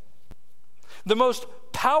men, the most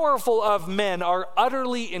powerful of men, are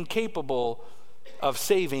utterly incapable of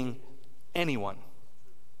saving anyone.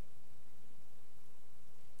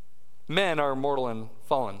 Men are mortal and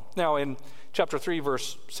fallen. Now, in chapter 3,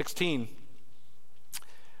 verse 16,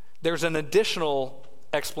 there's an additional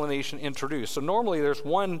explanation introduced. So normally there's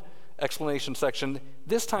one explanation section.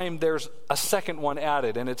 This time there's a second one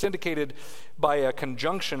added, and it's indicated by a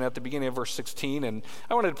conjunction at the beginning of verse 16. And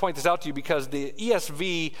I wanted to point this out to you because the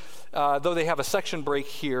ESV, though they have a section break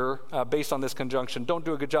here based on this conjunction, don't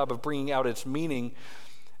do a good job of bringing out its meaning.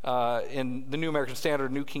 In the New American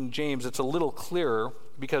Standard, New King James, it's a little clearer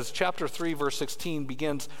because chapter 3, verse 16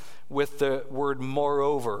 begins with the word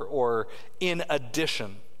moreover, or in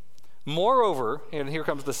addition. Moreover, and here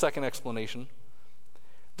comes the second explanation,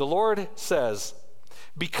 the Lord says,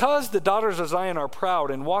 because the daughters of Zion are proud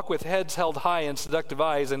and walk with heads held high and seductive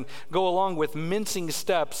eyes and go along with mincing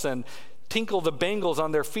steps and tinkle the bangles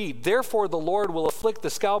on their feet, therefore the Lord will afflict the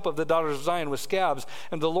scalp of the daughters of Zion with scabs,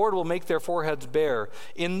 and the Lord will make their foreheads bare.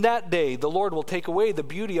 In that day the Lord will take away the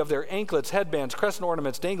beauty of their anklets, headbands, crescent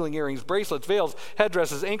ornaments, dangling earrings, bracelets, veils,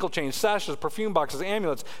 headdresses, ankle chains, sashes, perfume boxes,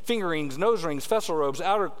 amulets, finger rings, nose rings, festal robes,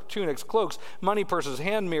 outer tunics, cloaks, money purses,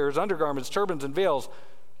 hand mirrors, undergarments, turbans, and veils,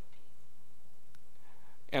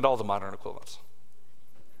 and all the modern equivalents.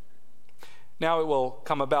 Now it will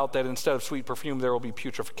come about that instead of sweet perfume, there will be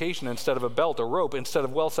putrefaction. Instead of a belt, a rope. Instead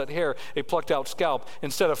of well-set hair, a plucked-out scalp.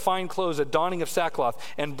 Instead of fine clothes, a donning of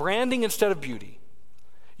sackcloth. And branding instead of beauty.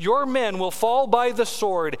 Your men will fall by the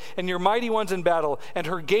sword, and your mighty ones in battle. And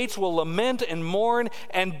her gates will lament and mourn,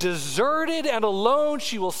 and deserted and alone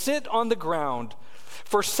she will sit on the ground.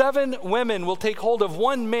 For 7 women will take hold of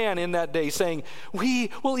one man in that day, saying,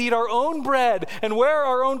 we will eat our own bread and wear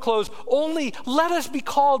our own clothes. Only let us be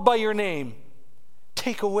called by your name.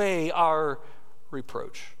 Take away our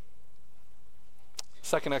reproach.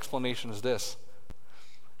 Second explanation is this.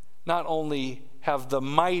 Not only have the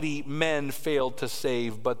mighty men failed to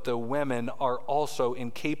save, but the women are also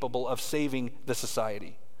incapable of saving the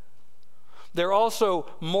society. They're also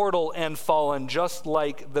mortal and fallen, just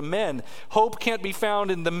like the men. Hope can't be found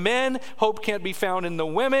in the men. Hope can't be found in the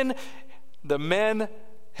women. The men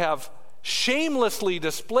have shamelessly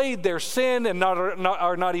displayed their sin and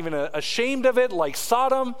are not even ashamed of it, like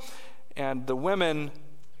Sodom. And the women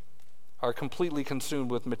are completely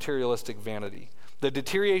consumed with materialistic vanity. The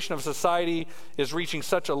deterioration of society is reaching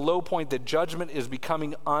such a low point that judgment is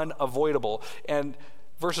becoming unavoidable. And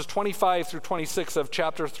verses 25 through 26 of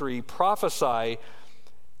chapter 3 prophesy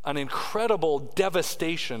an incredible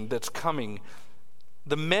devastation that's coming.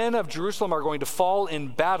 The men of Jerusalem are going to fall in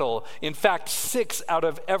battle. In fact, 6 out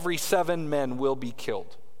of every 7 men will be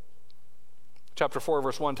killed. Chapter 4,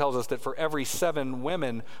 verse 1 tells us that for every 7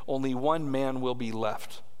 women, only 1 man will be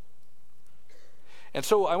left. And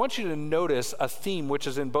so I want you to notice a theme which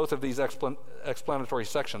is in both of these explanatory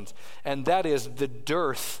sections, and that is the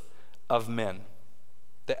dearth of men.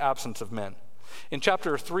 The absence of men. In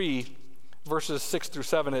chapter 3, verses 6 through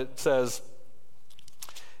 7, it says,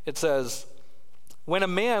 when a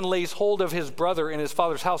man lays hold of his brother in his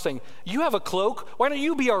father's house, saying, you have a cloak, why don't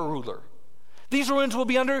you be our ruler? These ruins will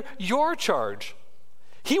be under your charge.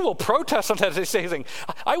 He will protest on that, saying,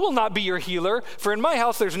 I will not be your healer, for in my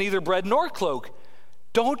house there's neither bread nor cloak.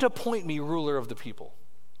 Don't appoint me ruler of the people.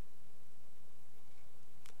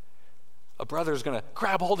 A brother is going to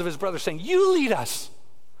grab hold of his brother, saying, you lead us.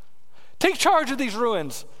 Take charge of these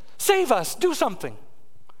ruins. Save us. Do something.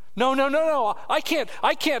 No. I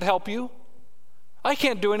can't help you. I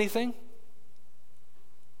can't do anything.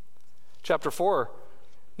 Chapter 4.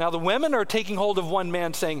 Now the women are taking hold of one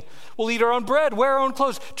man, saying, we'll eat our own bread, wear our own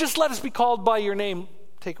clothes. Just let us be called by your name.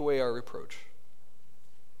 Take away our reproach.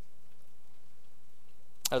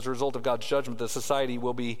 As a result of God's judgment, the society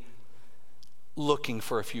will be looking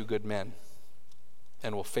for a few good men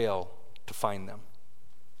and will fail to find them.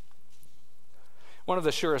 One of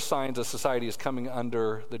the surest signs a society is coming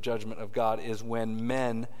under the judgment of God is when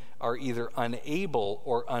men are either unable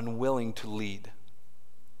or unwilling to lead,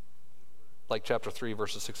 like chapter 3,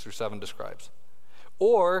 verses 6 through 7 describes.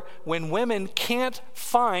 Or when women can't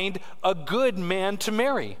find a good man to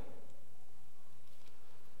marry.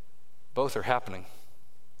 Both are happening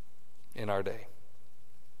in our day.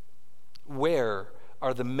 Where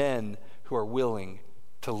are the men who are willing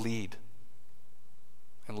to lead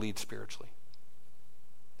and lead spiritually?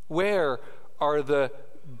 Where are the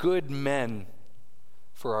good men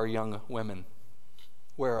for our young women?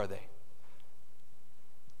 Where are they?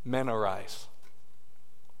 Men, arise.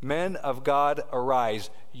 Men of God, arise.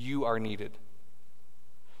 You are needed.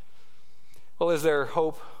 Well, is there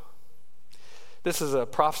hope? This is a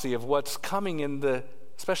prophecy of what's coming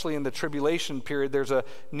especially in the tribulation period. There's a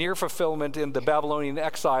near fulfillment in the Babylonian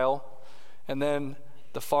exile, and then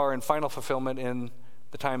the far and final fulfillment in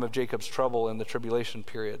the time of Jacob's trouble in the tribulation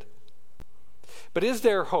period. But is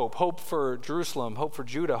there hope? Hope for Jerusalem, hope for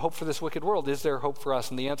Judah, hope for this wicked world? Is there hope for us?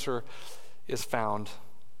 And the answer is found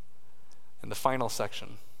in the final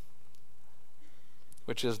section,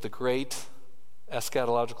 which is the great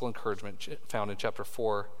eschatological encouragement found in chapter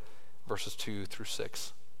 4, verses 2 through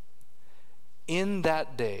 6. In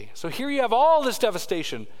that day. So here you have all this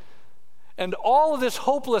devastation and all of this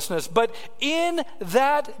hopelessness, but in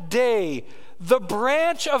that day, the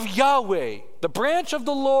branch of Yahweh, the branch of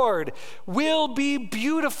the Lord, will be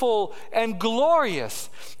beautiful and glorious,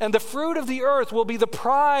 and the fruit of the earth will be the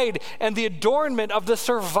pride and the adornment of the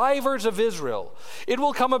survivors of Israel. It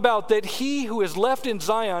will come about that he who is left in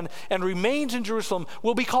Zion and remains in Jerusalem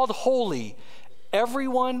will be called holy,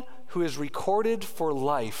 everyone who is recorded for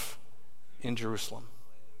life in Jerusalem.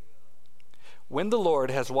 When the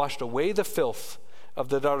Lord has washed away the filth of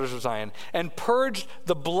the daughters of Zion and purged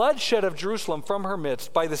the bloodshed of Jerusalem from her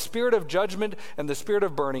midst by the spirit of judgment and the spirit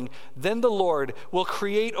of burning, then the Lord will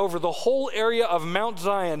create over the whole area of Mount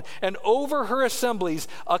Zion and over her assemblies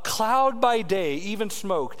a cloud by day, even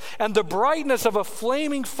smoke, and the brightness of a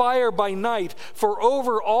flaming fire by night, for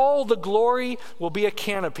over all the glory will be a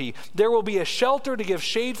canopy. There will be a shelter to give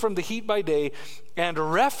shade from the heat by day, and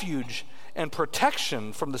refuge and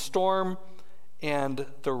protection from the storm and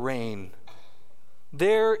the rain.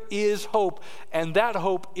 There is hope, and that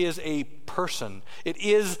hope is a person. It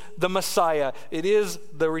is the Messiah. It is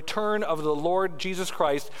the return of the Lord Jesus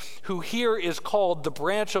Christ, who here is called the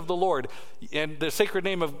branch of the Lord. And the sacred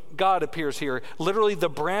name of God appears here, literally the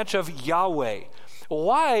branch of Yahweh.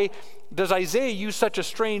 Why does Isaiah use such a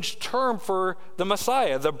strange term for the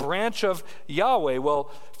Messiah, the branch of Yahweh? Well,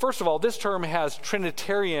 first of all, this term has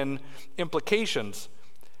Trinitarian implications.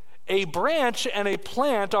 A branch and a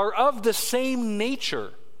plant are of the same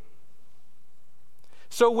nature.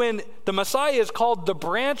 So when the Messiah is called the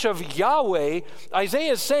branch of Yahweh,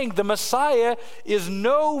 Isaiah is saying the Messiah is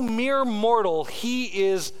no mere mortal. He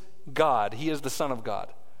is God. He is the Son of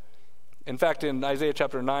God. In fact, in Isaiah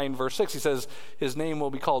chapter 9, verse 6, he says his name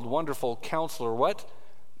will be called Wonderful Counselor. What?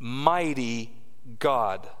 Mighty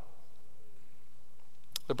God.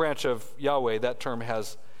 The branch of Yahweh, that term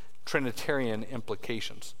has Trinitarian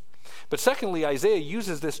implications. But secondly, Isaiah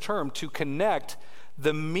uses this term to connect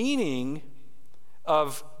the meaning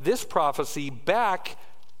of this prophecy back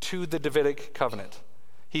to the Davidic covenant.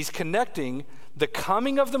 He's connecting the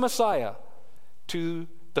coming of the Messiah to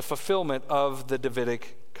the fulfillment of the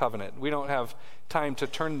Davidic covenant. We don't have time to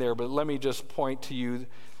turn there, but let me just point to you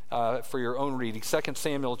for your own reading. 2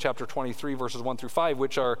 Samuel chapter 23, verses 1 through 5,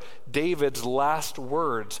 which are David's last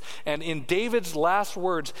words. And in David's last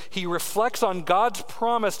words, he reflects on God's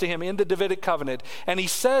promise to him in the Davidic covenant. And he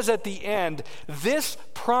says at the end, this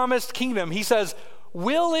promised kingdom, he says,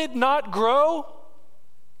 will it not grow?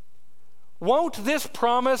 Won't this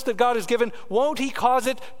promise that God has given, won't he cause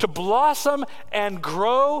it to blossom and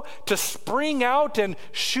grow, to spring out and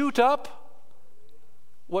shoot up?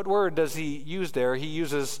 What word does he use there? He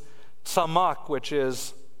uses samak, which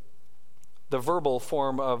is the verbal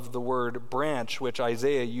form of the word branch, which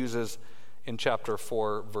Isaiah uses in chapter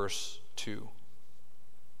 4, verse 2.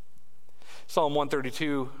 Psalm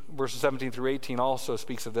 132, verses 17 through 18 also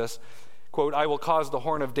speaks of this. Quote, I will cause the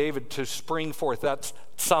horn of David to spring forth. That's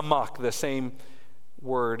samak, the same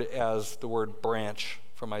word as the word branch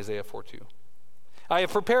from Isaiah 4:2. I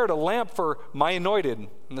have prepared a lamp for my anointed,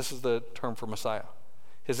 and this is the term for Messiah.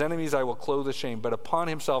 His enemies I will clothe with shame, but upon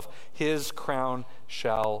himself his crown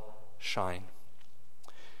shall shine.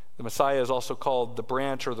 The Messiah is also called the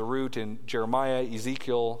branch or the root in Jeremiah,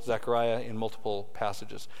 Ezekiel, Zechariah, in multiple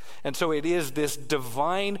passages. And so it is this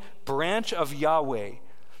divine branch of Yahweh,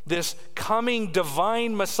 this coming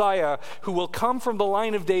divine Messiah who will come from the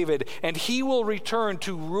line of David, and he will return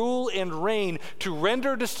to rule and reign, to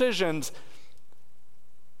render decisions,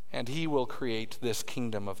 and he will create this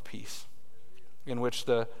kingdom of peace, in which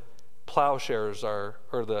the plowshares are,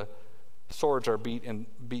 or the swords are beaten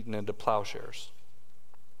into plowshares,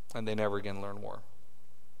 and they never again learn war.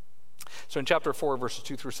 So in chapter 4, verses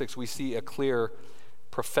 2 through 6, we see a clear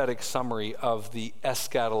prophetic summary of the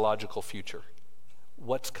eschatological future.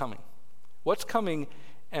 What's coming? What's coming,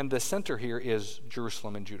 and the center here is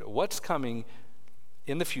Jerusalem and Judah. What's coming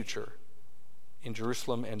in the future in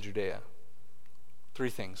Jerusalem and Judea? Three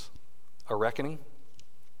things: a reckoning,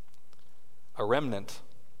 a remnant,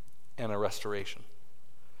 and a restoration.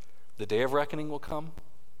 The day of reckoning will come.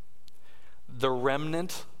 The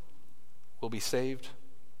remnant will be saved.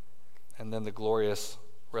 And then the glorious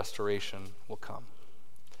restoration will come.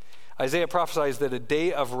 Isaiah prophesies that a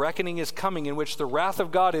day of reckoning is coming in which the wrath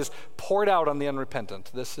of God is poured out on the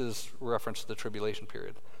unrepentant. This is reference to the tribulation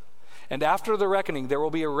period. And after the reckoning, there will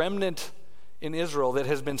be a remnant in Israel that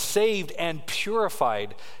has been saved and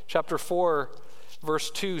purified. Chapter 4,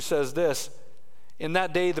 verse 2 says this, "In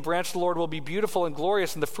that day the branch of the Lord will be beautiful and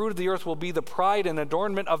glorious, and the fruit of the earth will be the pride and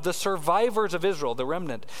adornment of the survivors of Israel," the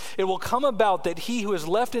remnant. "It will come about that he who is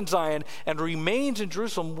left in Zion and remains in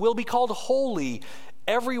Jerusalem will be called holy,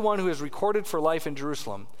 everyone who is recorded for life in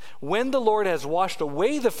Jerusalem. When the Lord has washed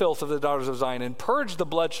away the filth of the daughters of Zion and purged the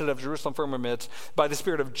bloodshed of Jerusalem from her midst by the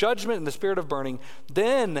spirit of judgment and the spirit of burning,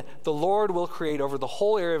 then the Lord will create over the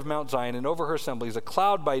whole area of Mount Zion and over her assemblies a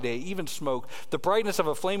cloud by day, even smoke, the brightness of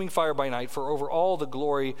a flaming fire by night, for over all the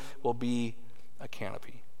glory will be a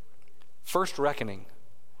canopy." First reckoning,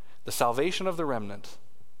 the salvation of the remnant,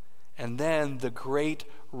 and then the great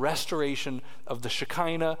restoration of the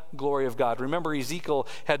Shekinah glory of God. Remember, Ezekiel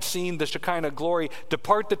had seen the Shekinah glory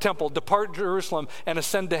depart the temple, depart Jerusalem, and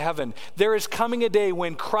ascend to heaven. There is coming a day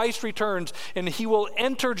when Christ returns, and he will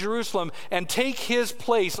enter Jerusalem and take his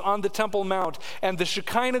place on the Temple Mount, and the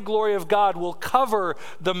Shekinah glory of God will cover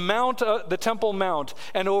the mount, the Temple Mount,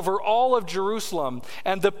 and over all of Jerusalem.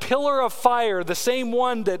 And the pillar of fire, the same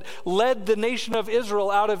one that led the nation of Israel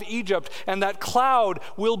out of Egypt, and that cloud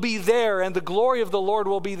will be there, and the glory of the Lord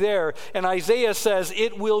will be there. And Isaiah says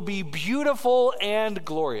it will be beautiful and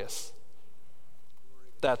glorious.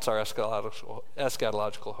 That's our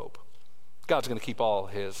eschatological hope. God's going to keep all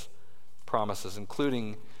his promises,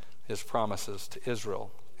 including his promises to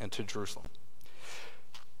Israel and to Jerusalem.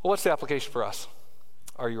 Well, what's the application for us?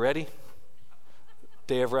 Are you ready?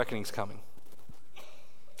 Day of reckoning's coming.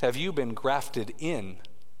 Have you been grafted in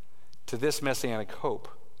to this messianic hope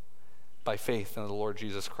by faith in the Lord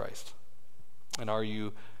Jesus Christ? And are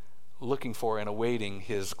you looking for and awaiting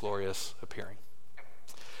his glorious appearing?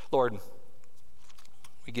 Lord,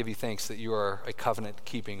 we give you thanks that you are a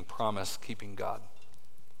covenant-keeping, promise-keeping God.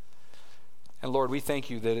 And Lord, we thank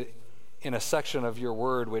you that in a section of your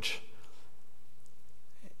word, which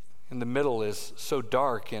in the middle is so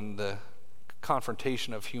dark in the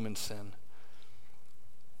confrontation of human sin,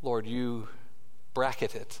 Lord, you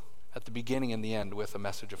bracket it at the beginning and the end with a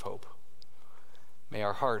message of hope. May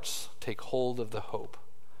our hearts take hold of the hope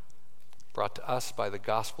brought to us by the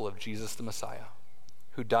gospel of Jesus the Messiah,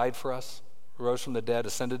 who died for us, rose from the dead,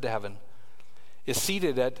 ascended to heaven, is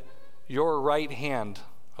seated at your right hand,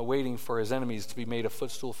 awaiting for his enemies to be made a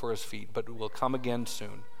footstool for his feet, but will come again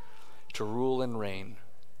soon to rule and reign,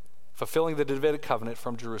 fulfilling the Davidic covenant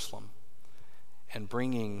from Jerusalem and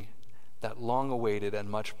bringing that long-awaited and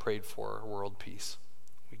much prayed-for world peace.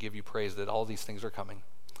 We give you praise that all these things are coming,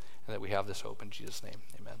 and that we have this hope in Jesus' name.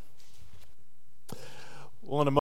 Amen. Well, in a